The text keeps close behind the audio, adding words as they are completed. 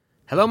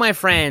Hello, my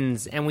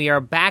friends, and we are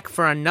back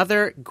for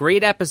another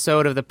great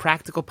episode of the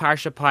Practical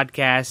Parsha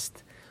podcast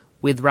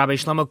with Rabbi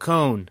Shlomo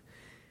Cohn.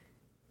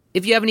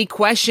 If you have any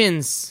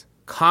questions,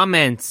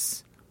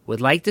 comments, would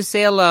like to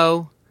say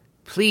hello,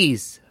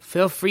 please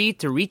feel free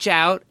to reach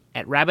out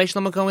at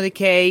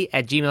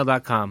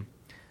rabbishlomocohn@gmail.com.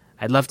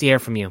 I'd love to hear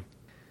from you.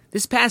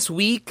 This past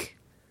week,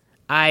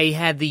 I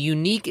had the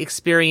unique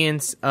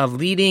experience of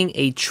leading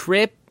a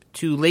trip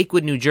to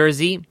Lakewood, New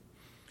Jersey,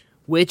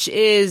 which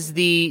is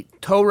the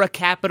Torah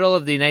capital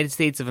of the United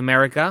States of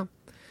America.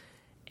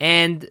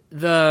 And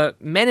the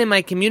men in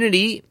my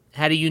community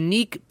had a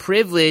unique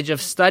privilege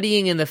of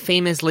studying in the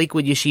famous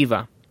Lakewood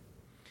Yeshiva,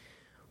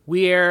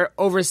 where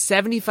over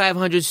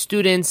 7,500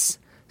 students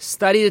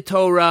study the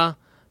Torah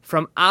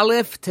from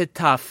Aleph to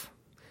Taf.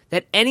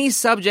 That any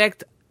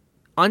subject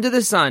under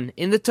the sun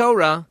in the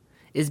Torah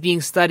is being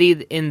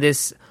studied in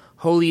this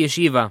holy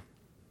yeshiva.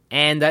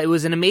 And it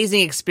was an amazing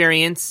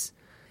experience.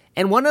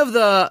 And one of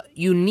the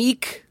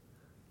unique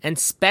and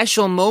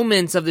special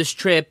moments of this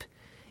trip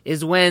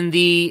is when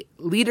the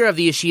leader of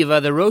the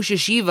yeshiva, the Rosh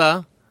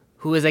Yeshiva,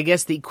 who is, I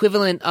guess, the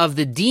equivalent of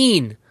the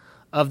dean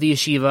of the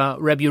yeshiva,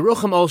 Rabbi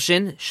Yerucham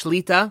Olshin,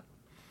 Shlita,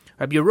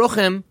 Rabbi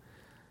Yerucham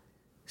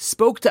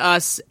spoke to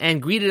us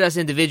and greeted us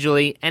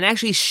individually and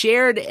actually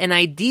shared an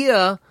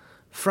idea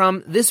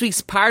from this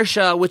week's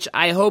Parsha, which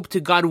I hope to,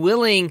 God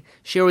willing,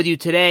 share with you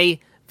today.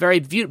 Very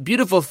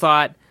beautiful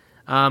thought,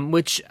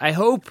 which I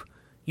hope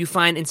you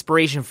find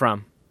inspiration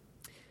from.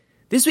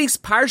 This week's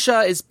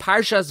Parsha is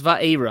Parshas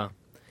Va'era.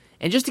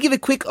 And just to give a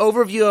quick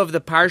overview of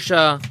the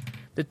Parsha,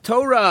 the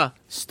Torah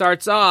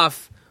starts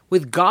off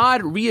with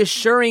God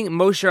reassuring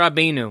Moshe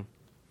Rabbeinu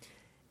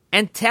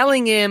and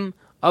telling him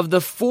of the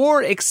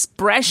 4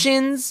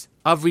 expressions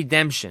of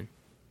redemption.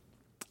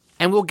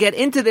 And we'll get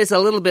into this a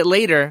little bit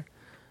later,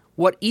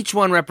 what each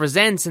one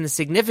represents and the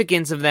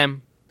significance of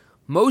them.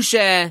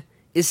 Moshe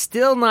is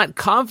still not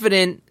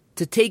confident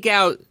to take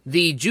out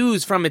the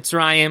Jews from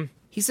Mitzrayim.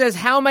 He says,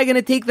 how am I going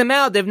to take them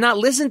out? They've not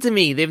listened to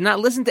me. They've not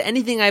listened to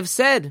anything I've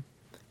said.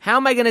 How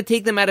am I going to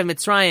take them out of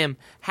Mitzrayim?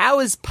 How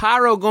is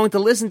Paro going to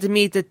listen to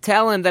me to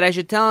tell him that I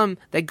should tell him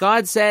that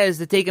God says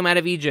to take him out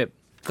of Egypt?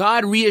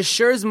 God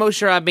reassures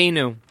Moshe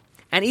Rabbeinu.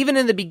 And even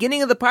in the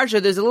beginning of the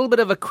Parsha, there's a little bit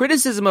of a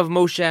criticism of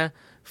Moshe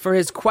for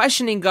his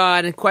questioning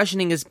God and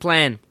questioning his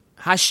plan.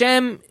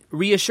 Hashem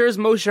reassures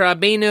Moshe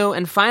Rabbeinu,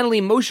 and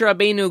finally Moshe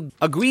Rabbeinu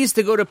agrees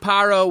to go to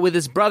Paro with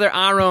his brother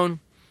Aaron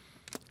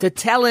to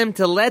tell him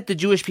to let the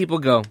Jewish people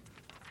go.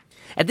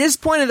 At this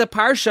point of the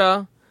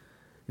Parsha,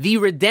 the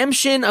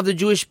redemption of the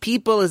Jewish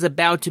people is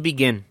about to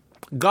begin.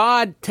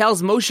 God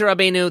tells Moshe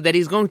Rabbeinu that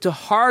he's going to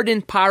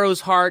harden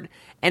Paro's heart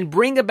and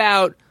bring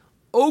about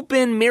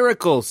open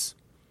miracles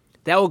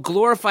that will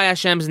glorify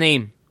Hashem's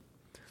name.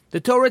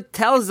 The Torah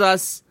tells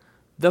us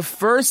the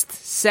first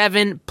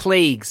 7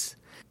 plagues.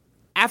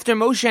 After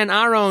Moshe and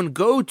Aaron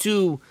go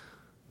to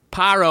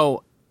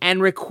Paro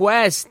and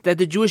request that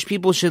the Jewish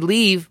people should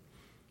leave,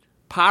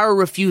 Paro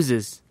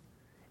refuses.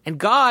 And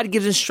God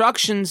gives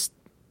instructions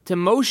to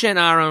Moshe and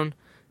Aaron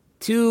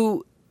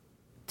to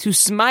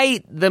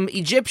smite the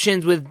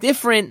Egyptians with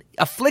different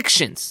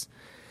afflictions.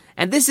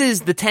 And this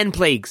is the 10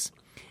 plagues.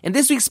 In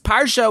this week's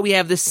Parsha, we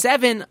have the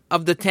 7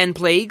 of the 10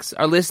 plagues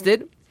are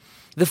listed.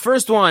 The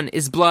first one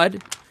is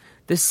blood.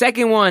 The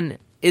second one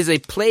is a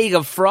plague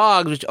of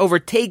frogs which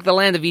overtake the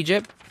land of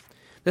Egypt.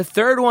 The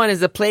third one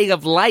is the plague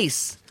of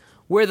lice,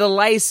 where the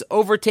lice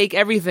overtake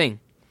everything.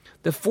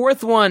 The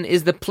fourth one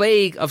is the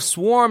plague of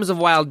swarms of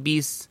wild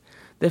beasts.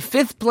 The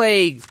 5th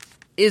plague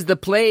is the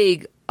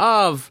plague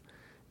of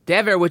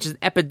Dever, which is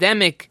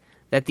epidemic,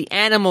 that the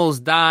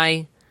animals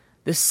die.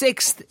 The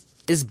 6th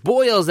is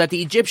boils, that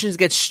the Egyptians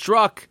get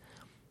struck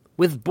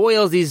with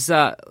boils, these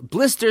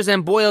blisters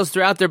and boils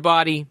throughout their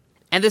body.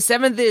 And the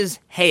 7th is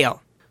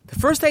hail. The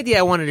first idea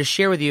I wanted to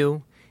share with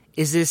you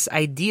is this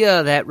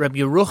idea that Rabbi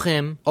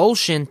Yerucham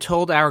Olshin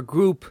told our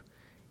group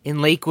in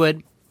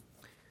Lakewood.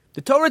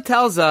 The Torah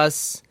tells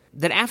us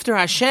that after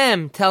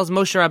Hashem tells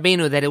Moshe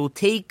Rabbeinu that it will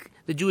take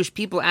the Jewish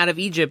people out of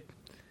Egypt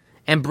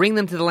and bring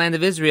them to the land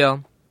of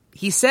Israel,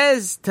 he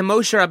says to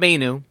Moshe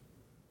Rabbeinu,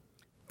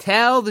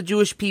 tell the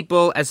Jewish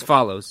people as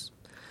follows.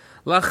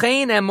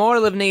 Lachein emor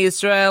levnei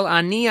Yisrael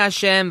ani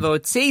Hashem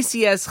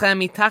v'otzeisi eschem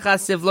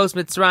mitachas sivlos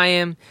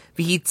Mitzrayim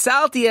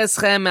v'hitzalti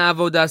eschem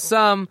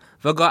me'avodasam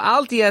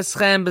v'ga'alti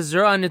eschem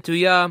b'zroa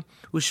netuya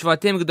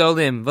u'shvatim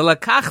gdolim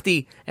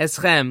v'lakachti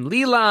eschem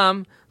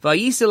lilam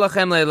v'yisi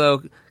lachem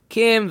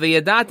le'elokim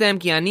v'yadatem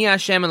ki ani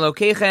Hashem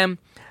elokechem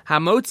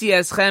hamotzi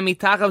eschem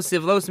mitachas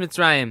sivlos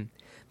Mitzrayim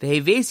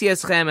v'hevesi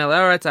eschem el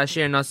eretz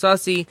asher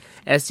nasasi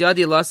es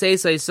yadi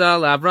laseis isa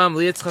l'Avram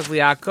li'yitzchak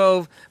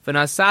li'Yaakov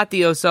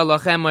v'nasati osa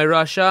lachem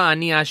mo'irasha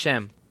ani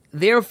Hashem.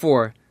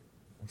 Therefore,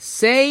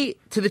 say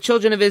to the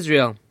children of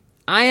Israel,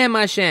 I am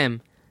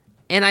Hashem,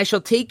 and I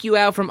shall take you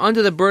out from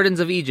under the burdens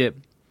of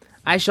Egypt.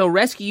 I shall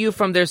rescue you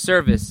from their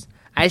service.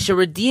 I shall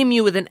redeem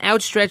you with an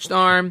outstretched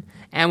arm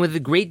and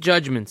with great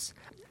judgments.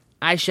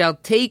 I shall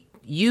take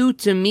you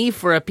to me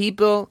for a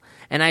people,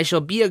 and I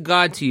shall be a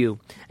God to you.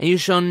 And you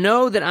shall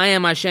know that I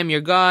am Hashem your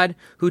God,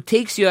 who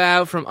takes you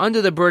out from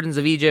under the burdens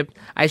of Egypt.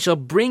 I shall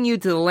bring you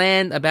to the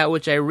land about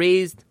which I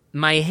raised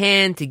my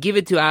hand to give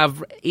it to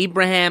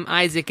Abraham,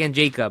 Isaac, and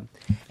Jacob.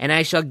 And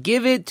I shall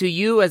give it to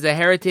you as a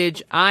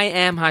heritage. I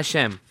am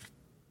Hashem.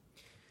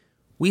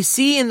 We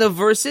see in the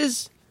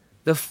verses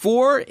the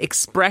 4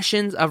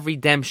 expressions of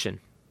redemption.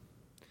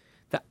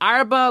 The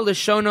Arba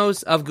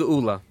Lashonos of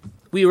Geula.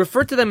 We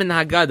refer to them in the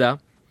Haggadah,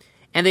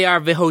 and they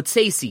are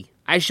Vehotzesi,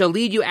 I shall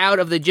lead you out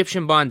of the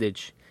Egyptian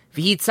bondage.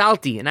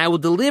 V'hitzalti, and I will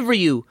deliver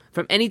you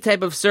from any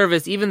type of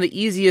service, even the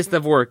easiest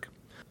of work.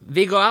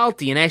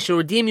 V'goalti, and I shall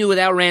redeem you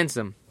without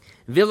ransom.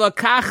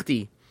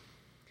 V'lokachti,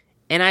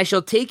 and I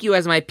shall take you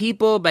as my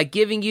people by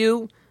giving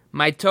you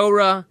my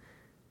Torah,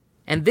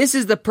 and this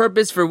is the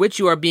purpose for which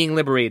you are being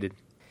liberated.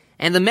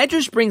 And the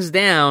Medrash brings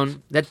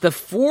down that the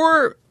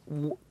 4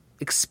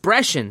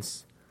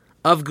 expressions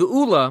of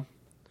Geula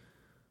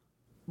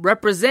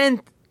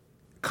represent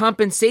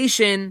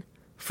compensation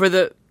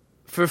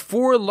for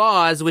 4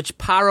 laws which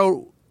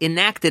Paro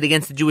enacted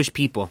against the Jewish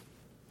people.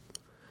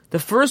 The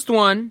first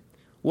one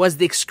was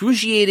the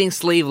excruciating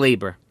slave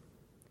labor.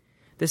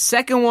 The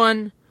second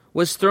one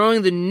was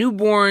throwing the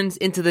newborns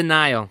into the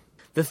Nile.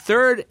 The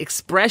third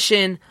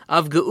expression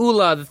of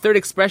Geula, the third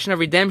expression of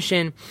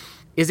redemption,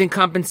 is in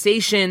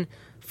compensation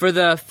for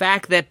the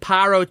fact that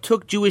Paro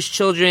took Jewish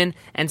children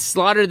and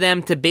slaughtered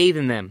them to bathe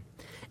in them.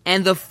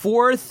 And the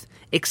fourth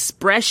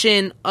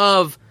expression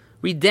of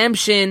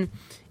redemption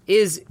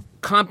is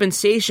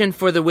compensation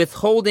for the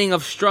withholding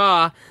of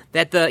straw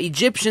that the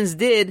Egyptians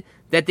did,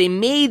 that they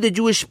made the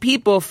Jewish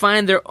people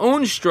find their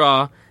own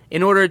straw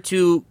in order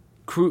to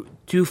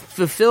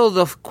fulfill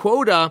the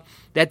quota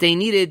that they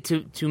needed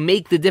to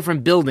make the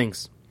different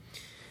buildings.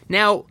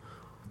 Now,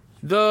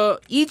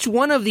 each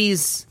one of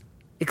these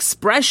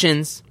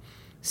expressions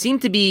seem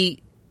to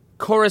be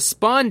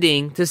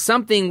corresponding to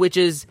something which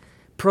is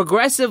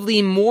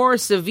progressively more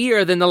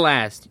severe than the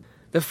last.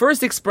 The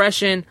first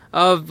expression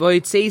of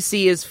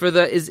Voitzesi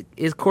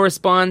is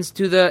corresponds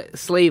to the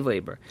slave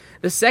labor.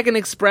 The second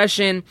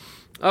expression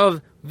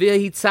of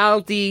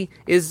V'hitzalti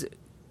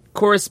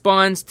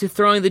corresponds to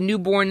throwing the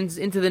newborns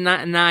into the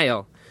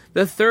Nile.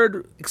 The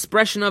third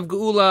expression of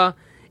Geula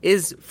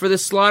is for the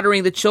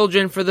slaughtering the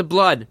children for the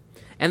blood.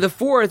 And the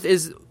fourth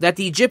is that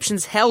the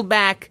Egyptians held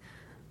back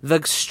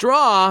the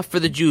straw for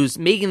the Jews,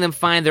 making them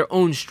find their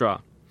own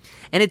straw.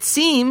 And it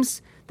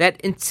seems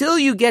that until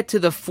you get to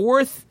the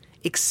fourth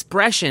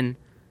expression,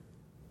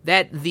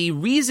 that the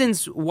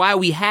reasons why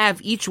we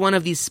have each one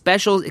of these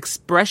special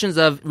expressions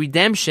of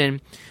redemption,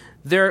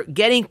 they're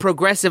getting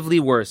progressively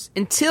worse.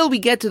 Until we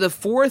get to the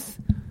fourth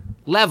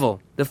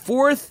level, the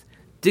fourth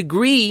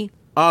degree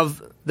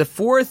of the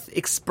fourth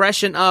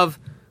expression of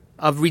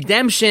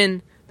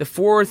redemption, the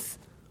fourth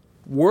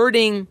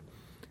wording,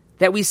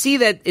 that we see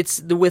that it's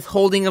the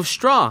withholding of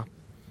straw.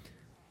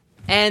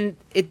 And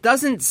it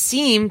doesn't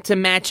seem to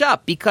match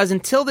up, because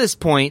until this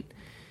point,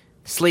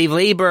 slave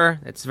labor,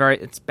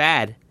 it's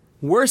bad.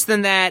 Worse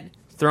than that,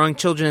 throwing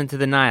children into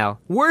the Nile.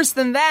 Worse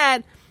than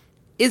that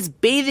is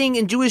bathing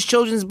in Jewish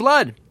children's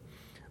blood.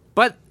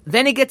 But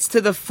then it gets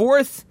to the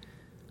fourth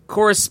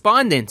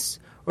correspondence,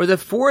 or the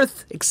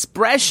fourth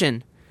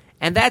expression,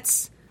 and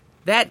that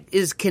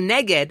is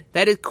keneged,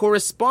 that it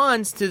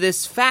corresponds to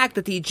this fact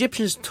that the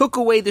Egyptians took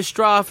away the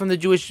straw from the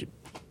Jewish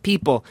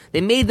people.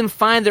 They made them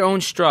find their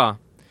own straw.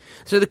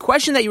 So the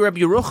question that Rabbi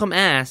Yerucham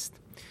asked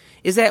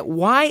is that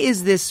why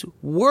is this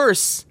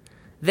worse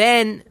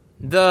than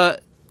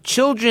the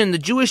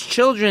Jewish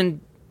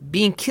children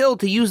being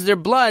killed to use their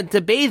blood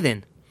to bathe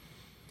in?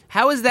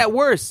 How is that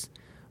worse?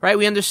 Right?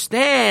 We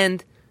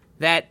understand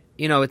that,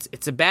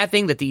 it's a bad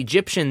thing that the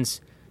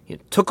Egyptians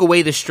took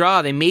away the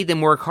straw. They made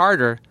them work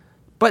harder.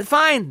 But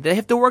fine, they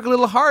have to work a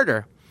little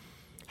harder.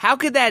 How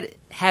could that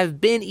have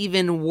been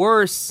even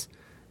worse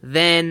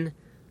than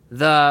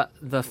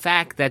the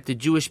fact that the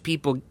Jewish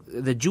people,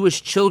 the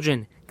Jewish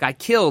children, got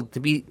killed to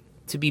be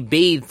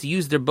bathed, to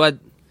use their blood?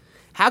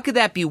 How could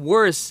that be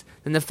worse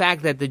than the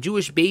fact that the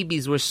Jewish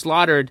babies were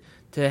slaughtered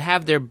to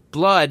have their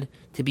blood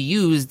to be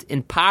used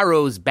in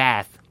Paro's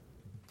bath?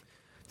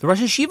 The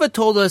Rosh Hashiva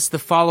told us the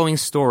following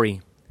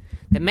story,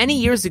 that many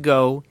years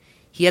ago,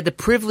 he had the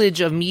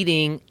privilege of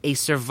meeting a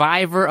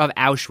survivor of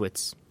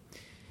Auschwitz.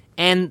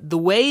 And the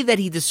way that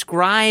he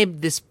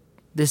described this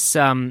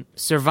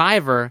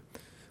survivor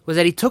was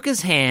that he took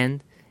his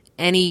hand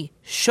and he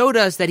showed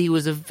us that he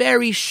was a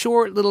very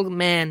short little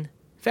man,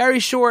 very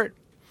short.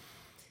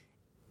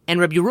 And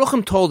Rabbi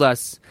Yerucham told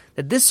us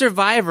that this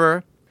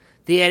survivor,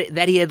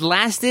 that he had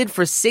lasted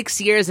for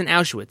 6 years in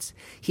Auschwitz.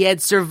 He had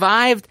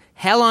survived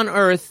hell on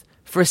earth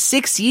for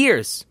 6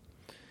 years.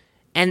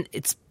 And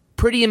it's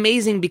pretty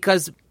amazing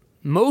because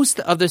most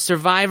of the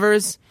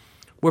survivors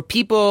were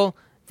people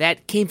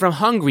that came from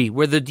Hungary,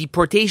 where the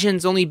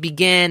deportations only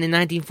began in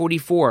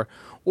 1944,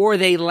 or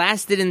they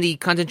lasted in the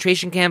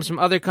concentration camps from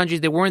other countries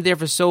that weren't there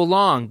for so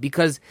long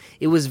because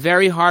it was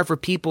very hard for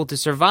people to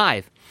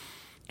survive.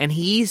 And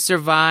he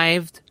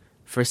survived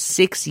for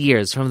 6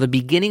 years, from the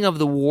beginning of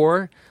the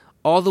war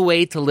all the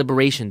way to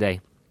Liberation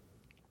Day.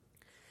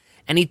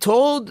 And he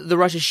told the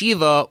Rosh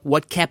Hashiva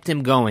what kept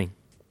him going.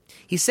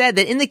 He said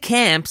that in the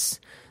camps,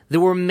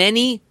 there were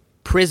many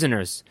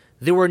prisoners.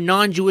 There were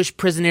non-Jewish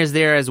prisoners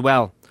there as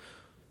well.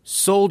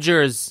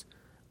 Soldiers,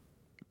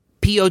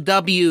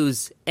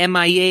 POWs,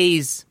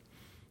 MIAs.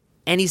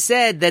 And he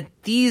said that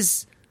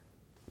these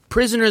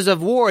prisoners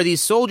of war,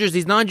 these soldiers,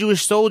 these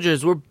non-Jewish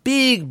soldiers, were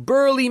big,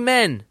 burly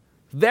men,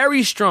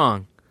 very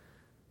strong.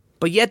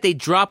 But yet they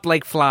dropped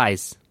like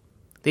flies.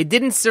 They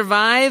didn't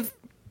survive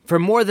for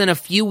more than a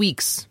few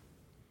weeks.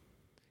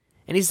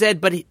 And he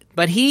said,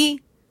 but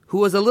he, who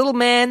was a little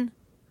man,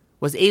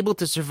 was able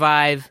to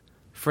survive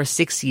for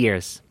 6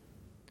 years.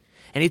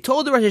 And he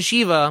told the Rosh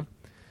Hashiva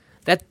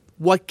that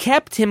what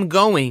kept him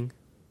going,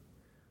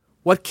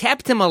 what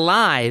kept him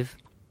alive,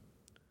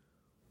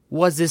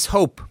 was this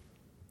hope,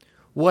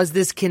 was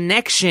this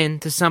connection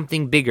to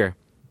something bigger.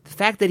 The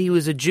fact that he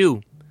was a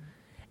Jew,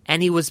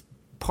 and he was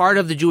part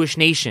of the Jewish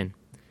nation,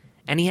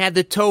 and he had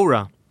the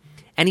Torah,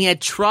 and he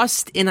had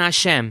trust in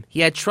Hashem,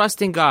 he had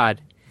trust in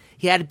God,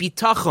 he had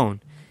bitachon.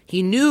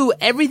 He knew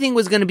everything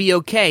was going to be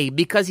okay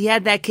because he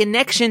had that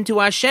connection to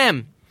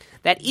Hashem,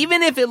 that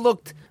even if it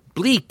looked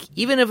bleak,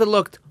 even if it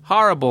looked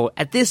horrible,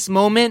 at this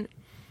moment,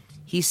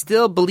 he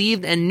still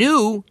believed and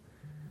knew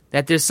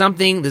that there's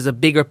a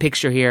bigger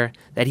picture here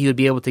that he would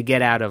be able to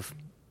get out of.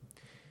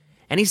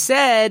 And he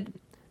said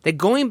that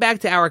going back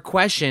to our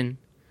question,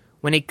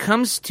 when it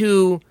comes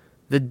to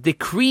the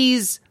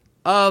decrees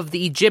of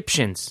the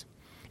Egyptians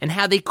and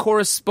how they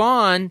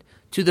correspond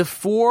to the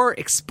 4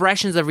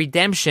 expressions of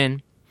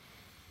redemption,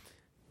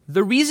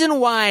 the reason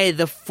why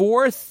the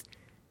 4th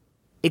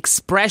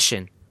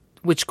expression,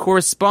 which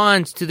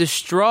corresponds to the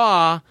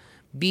straw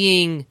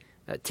being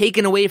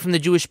taken away from the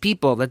Jewish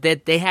people,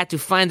 that they had to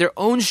find their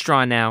own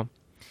straw now,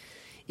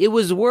 it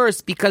was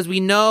worse because we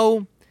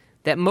know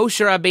that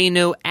Moshe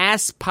Rabbeinu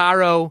asked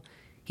Paro,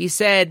 he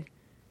said,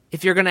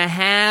 if you're going to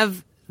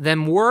have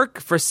them work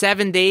for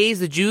 7 days,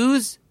 the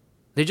Jews,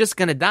 they're just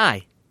going to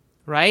die,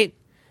 right?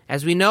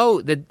 As we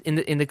know, that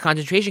in the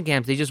concentration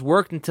camps, they just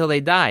worked until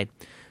they died.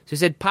 So he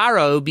said,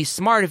 Paro, it would be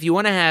smart if you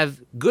want to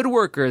have good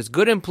workers,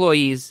 good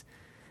employees,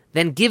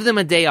 then give them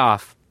a day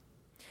off.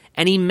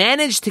 And he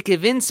managed to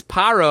convince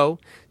Paro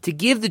to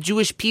give the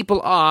Jewish people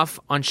off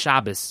on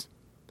Shabbos.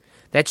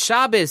 That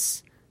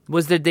Shabbos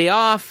was their day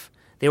off.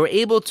 They were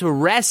able to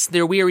rest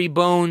their weary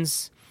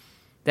bones,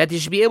 that they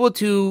should be able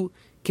to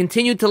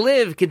continue to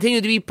live,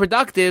 continue to be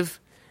productive,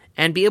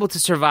 and be able to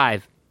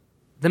survive.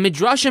 The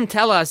Midrashim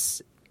tell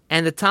us,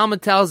 and the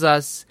Talmud tells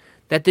us,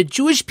 that the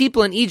Jewish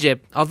people in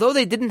Egypt, although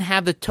they didn't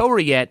have the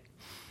Torah yet,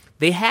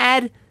 they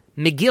had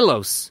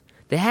Megillos.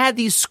 They had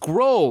these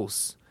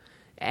scrolls.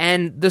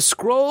 And the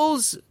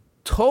scrolls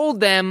told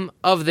them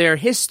of their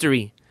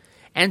history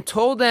and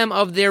told them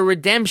of their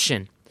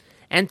redemption.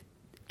 And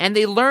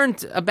they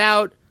learned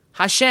about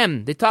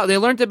Hashem. They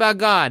learned about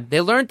God. They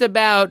learned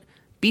about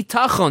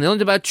bitachon. They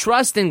learned about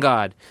trust in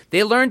God.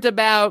 They learned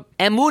about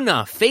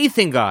emunah, faith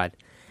in God.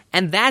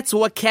 And that's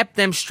what kept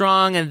them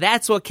strong, and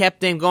that's what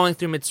kept them going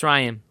through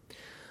Mitzrayim.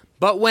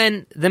 But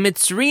when the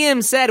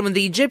Mitzrayim said, when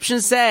the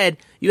Egyptians said,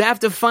 you have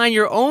to find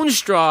your own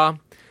straw,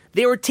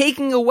 they were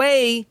taking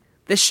away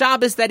the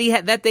Shabbos that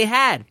they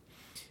had.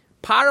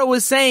 Paro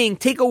was saying,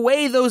 take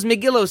away those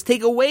Megillos,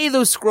 take away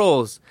those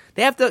scrolls.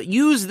 They have to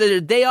use the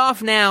day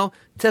off now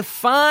to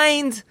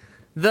find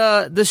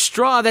the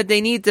straw that they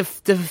need to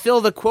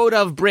fulfill the quota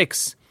of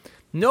bricks.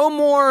 No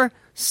more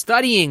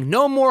studying,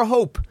 no more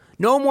hope,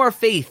 no more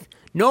faith,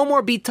 no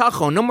more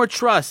bitachon, no more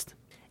trust.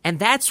 And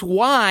that's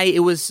why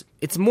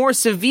it's more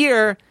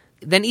severe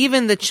than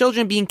even the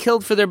children being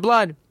killed for their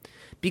blood.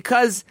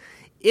 Because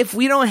if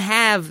we don't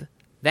have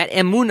that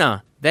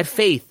emunah, that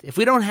faith, if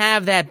we don't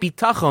have that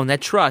bitachon,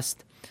 that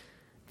trust,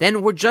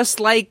 then we're just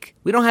like,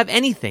 we don't have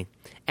anything.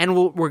 And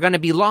we're going to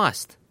be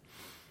lost.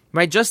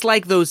 Right? Just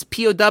like those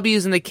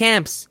POWs in the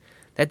camps,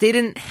 that they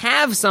didn't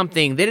have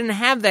something, they didn't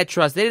have that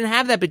trust, they didn't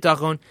have that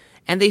bitachon,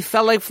 and they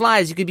fell like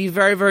flies. You could be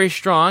very, very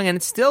strong, and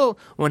it still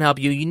won't help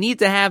you. You need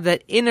to have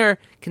that inner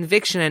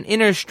conviction and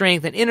inner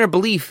strength and inner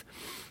belief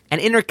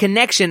and inner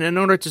connection in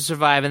order to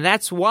survive. And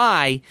that's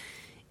why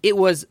it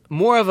was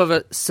more of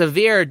a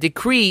severe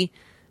decree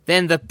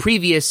than the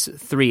previous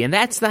 3. And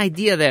that's the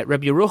idea that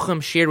Rabbi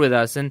Yerucham shared with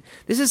us. And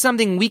this is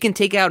something we can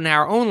take out in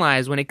our own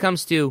lives when it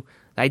comes to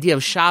the idea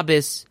of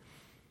Shabbos,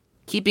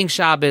 keeping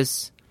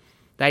Shabbos,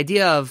 the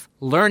idea of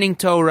learning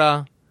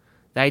Torah,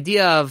 the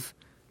idea of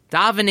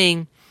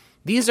davening.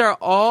 These are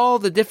all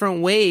the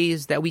different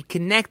ways that we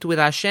connect with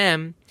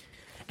Hashem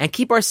and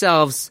keep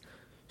ourselves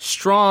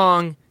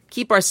strong,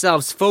 keep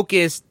ourselves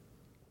focused,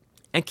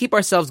 and keep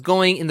ourselves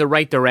going in the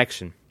right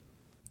direction.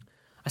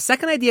 A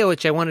second idea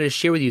which I wanted to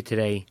share with you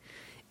today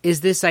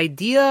is this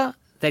idea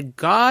that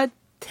God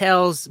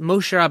tells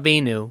Moshe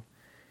Rabbeinu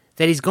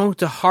that he's going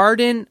to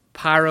harden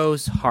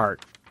Paro's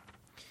heart.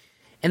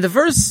 And the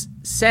verse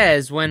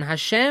says, when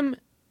Hashem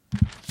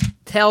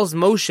tells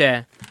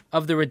Moshe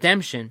of the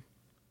redemption,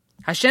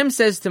 Hashem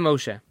says to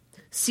Moshe,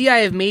 see, I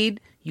have made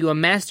you a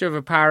master of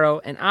a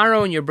Paro, and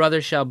Aaron your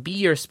brother shall be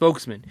your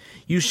spokesman.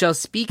 You shall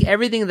speak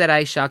everything that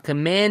I shall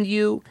command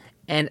you,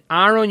 and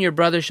Aaron your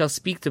brother shall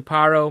speak to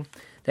Paro,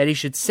 that he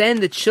should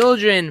send the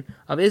children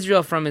of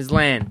Israel from his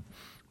land.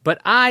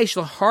 But I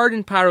shall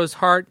harden Paro's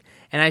heart,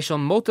 and I shall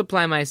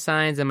multiply my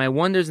signs and my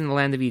wonders in the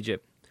land of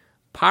Egypt.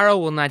 Paro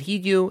will not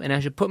heed you, and I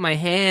shall put my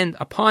hand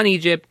upon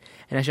Egypt,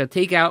 and I shall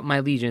take out my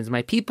legions,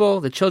 my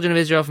people, the children of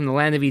Israel, from the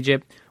land of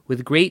Egypt,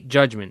 with great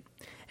judgment.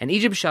 And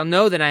Egypt shall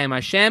know that I am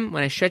Hashem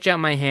when I stretch out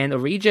my hand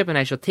over Egypt, and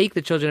I shall take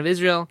the children of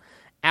Israel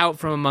out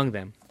from among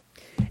them.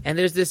 And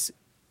there's this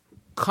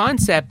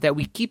concept that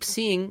we keep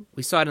seeing.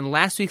 We saw it in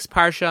last week's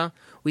Parsha,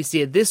 we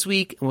see it this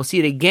week, and we'll see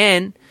it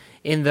again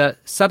in the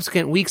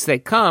subsequent weeks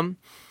that come,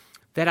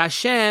 that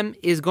Hashem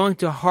is going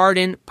to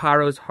harden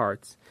Paro's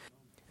hearts.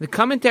 The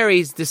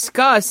commentaries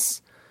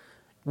discuss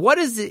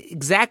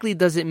exactly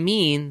does it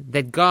mean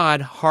that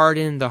God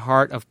hardened the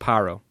heart of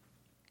Paro.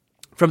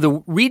 From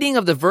the reading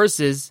of the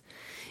verses,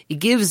 it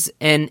gives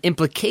an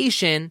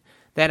implication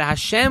that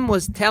Hashem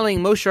was telling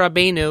Moshe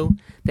Rabbeinu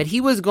that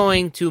he was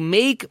going to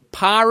make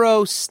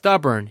Paro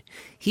stubborn.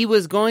 He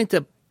was going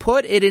to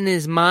put it in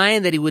his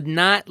mind that he would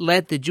not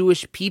let the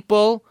Jewish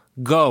people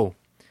go.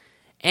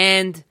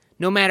 And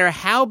no matter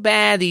how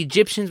bad the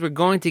Egyptians were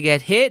going to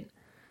get hit,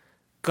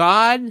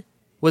 God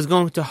was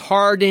going to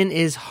harden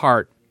his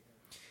heart.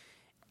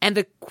 And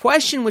the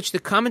question which the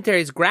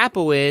commentaries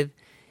grapple with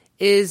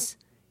is,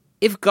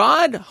 if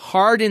God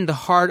hardened the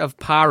heart of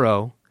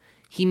Paro,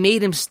 he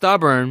made him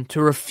stubborn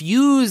to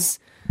refuse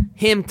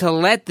him to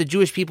let the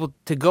Jewish people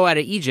to go out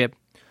of Egypt,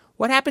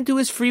 what happened to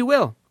his free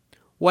will?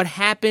 What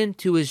happened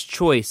to his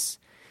choice?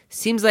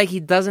 Seems like he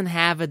doesn't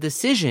have a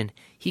decision.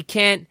 He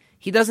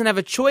doesn't have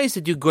a choice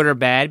to do good or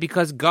bad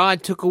because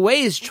God took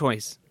away his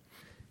choice.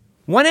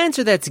 One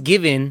answer that's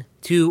given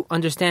to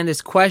understand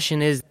this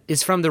question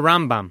is from the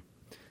Rambam,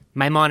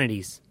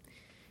 Maimonides.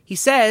 He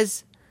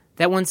says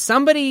that when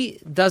somebody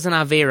does an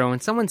Avera, when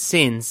someone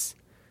sins,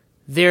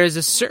 there is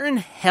a certain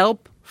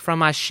help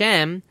from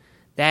Hashem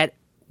that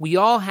we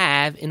all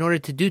have in order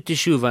to do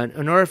teshuvah,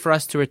 in order for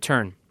us to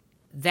return.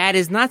 That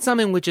is not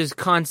something which is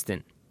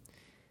constant.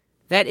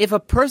 That if a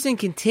person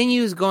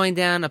continues going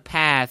down a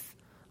path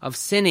of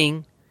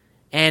sinning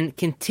and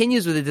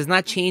continues with it, does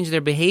not change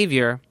their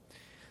behavior,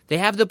 they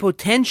have the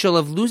potential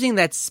of losing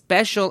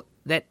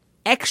that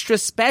extra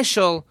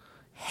special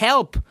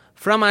help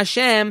from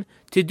Hashem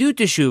to do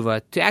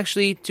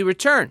teshuvah, to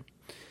return.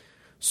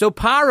 So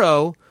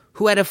Paro,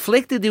 who had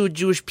afflicted the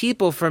Jewish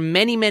people for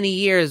many, many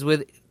years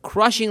with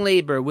crushing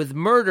labor, with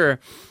murder,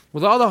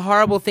 with all the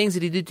horrible things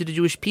that he did to the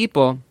Jewish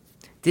people,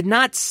 did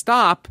not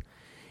stop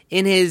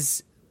in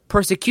his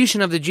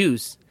persecution of the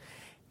Jews.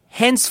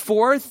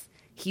 Henceforth,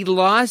 he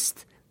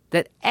lost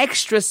that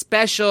extra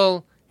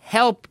special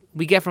help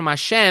we get from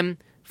Hashem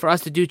for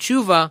us to do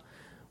tshuva,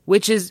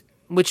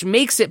 which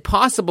makes it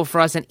possible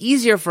for us and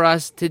easier for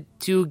us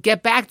to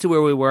get back to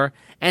where we were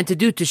and to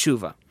do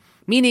teshuva.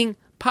 Meaning,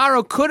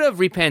 Paro could have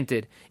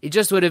repented. It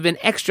just would have been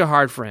extra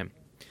hard for him.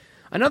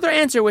 Another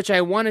answer which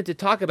I wanted to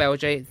talk about,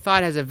 which I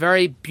thought has a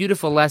very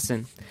beautiful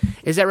lesson,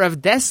 is that Rav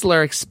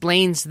Dessler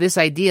explains this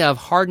idea of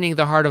hardening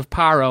the heart of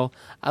Paro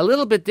a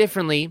little bit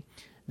differently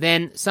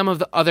than some of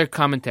the other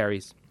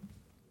commentaries.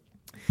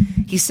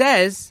 He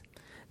says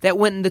that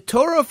when the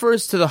Torah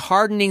refers to the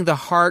hardening the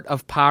heart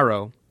of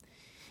Paro,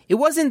 it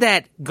wasn't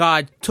that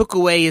God took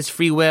away his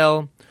free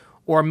will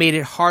or made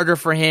it harder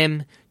for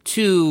him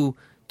to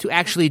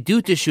actually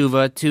do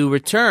teshuvah, to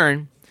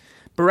return,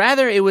 but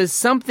rather it was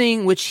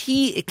something which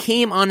it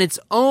came on its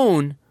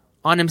own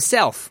on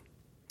himself.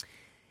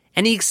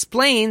 And he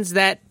explains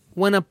that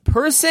when a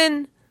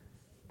person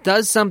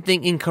does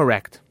something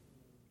incorrect,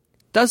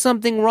 does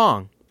something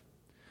wrong,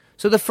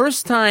 so the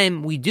first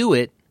time we do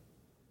it,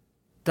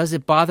 does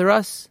it bother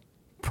us?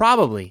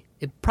 Probably.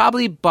 It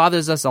probably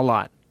bothers us a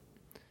lot.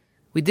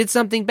 We did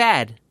something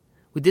bad.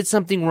 We did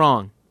something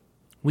wrong.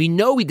 We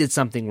know we did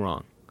something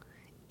wrong.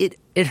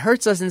 It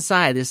hurts us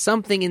inside. There's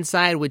something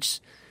inside which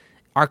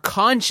our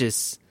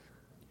conscience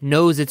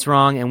knows it's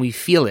wrong and we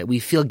feel it. We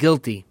feel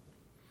guilty.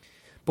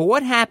 But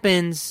what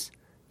happens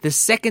the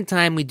second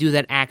time we do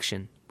that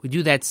action? We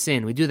do that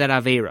sin. We do that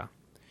Aveira.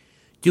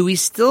 Do we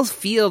still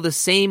feel the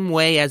same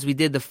way as we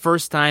did the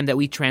first time that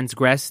we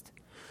transgressed?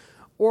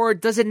 Or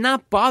does it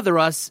not bother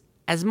us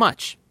as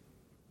much?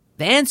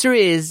 The answer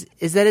is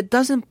that it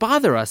doesn't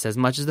bother us as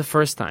much as the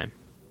first time.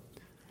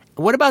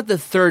 What about the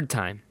third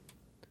time?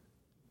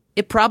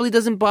 It probably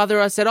doesn't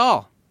bother us at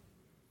all.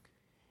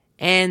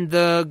 And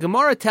the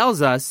Gemara tells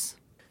us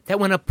that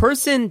when a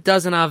person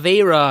does an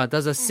Aveira,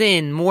 does a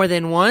sin more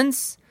than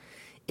once,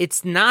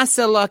 it's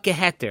nasa la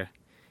keheter.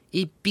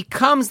 It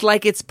becomes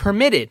like it's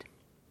permitted.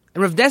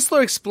 And Rav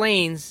Dessler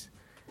explains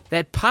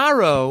that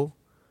Paro,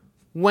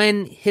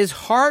 when his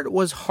heart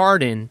was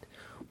hardened,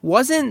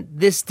 wasn't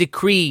this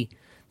decree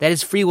that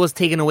his free will was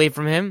taken away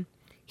from him.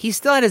 He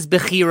still had his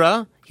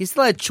bechira. He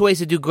still had choice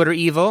to do good or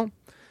evil.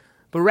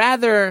 But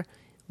rather,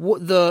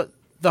 the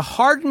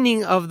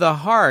hardening of the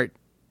heart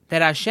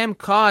that Hashem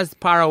caused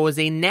Paro was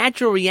a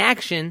natural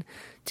reaction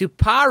to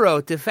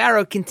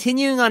Pharaoh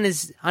continuing on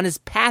his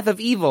path of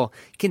evil,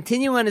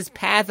 continuing on his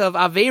path of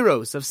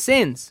averos, of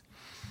sins.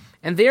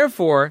 And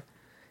therefore,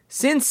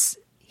 Since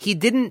he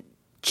didn't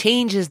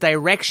change his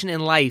direction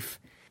in life,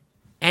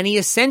 and he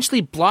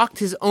essentially blocked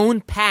his own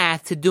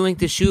path to doing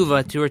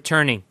teshuvah, to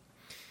returning.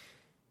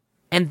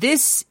 And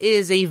this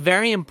is a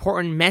very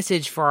important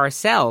message for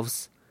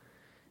ourselves,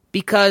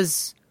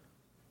 because,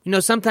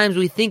 sometimes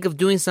we think of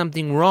doing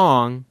something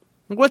wrong.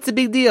 What's the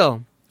big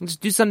deal?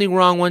 Just do something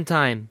wrong one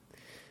time.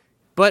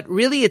 But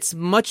really, it's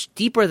much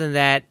deeper than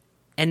that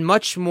and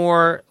much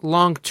more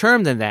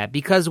long-term than that.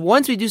 Because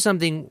once we do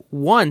something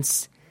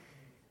once,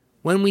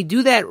 when we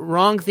do that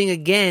wrong thing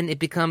again, it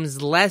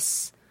becomes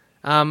less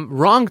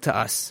wrong to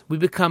us. We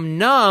become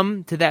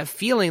numb to that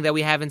feeling that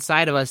we have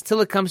inside of us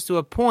till it comes to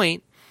a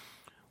point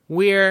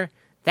where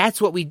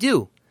that's what we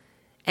do.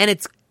 And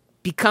it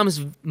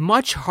becomes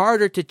much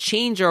harder to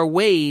change our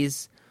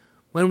ways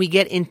when we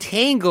get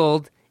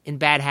entangled in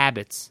bad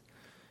habits.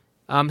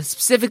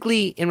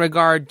 Specifically in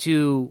regard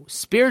to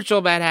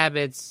spiritual bad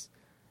habits.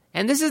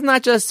 And this is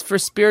not just for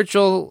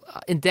spiritual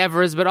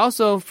endeavors, but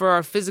also for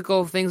our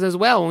physical things as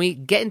well. When we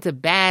get into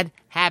bad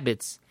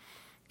habits,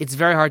 it's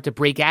very hard to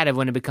break out of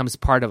when it becomes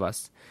part of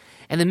us.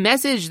 And the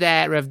message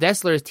that Rev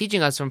Dessler is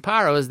teaching us from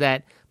Paro is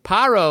that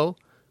Paro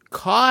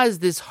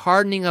caused this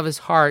hardening of his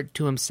heart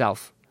to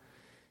himself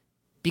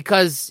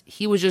because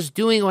he was just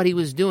doing what he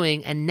was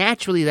doing, and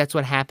naturally that's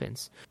what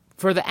happens.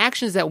 For the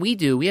actions that we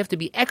do, we have to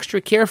be extra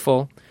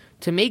careful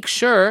to make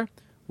sure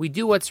we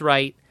do what's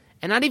right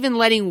and not even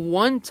letting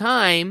one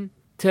time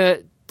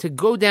to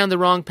go down the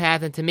wrong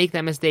path and to make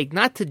that mistake,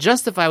 not to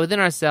justify within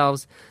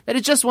ourselves that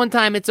it's just one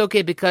time, it's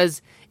okay,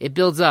 because it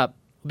builds up,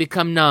 we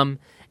become numb,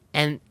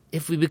 and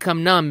if we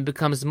become numb, it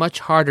becomes much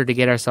harder to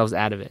get ourselves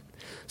out of it.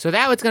 So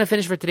that was going to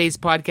finish for today's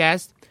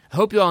podcast. I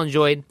hope you all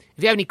enjoyed.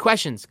 If you have any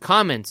questions,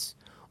 comments,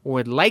 or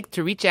would like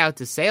to reach out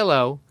to say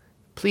hello,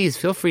 please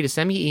feel free to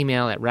send me an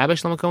email at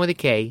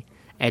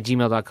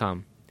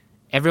rabbishlomocohen@gmail.com.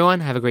 Everyone,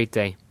 have a great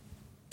day.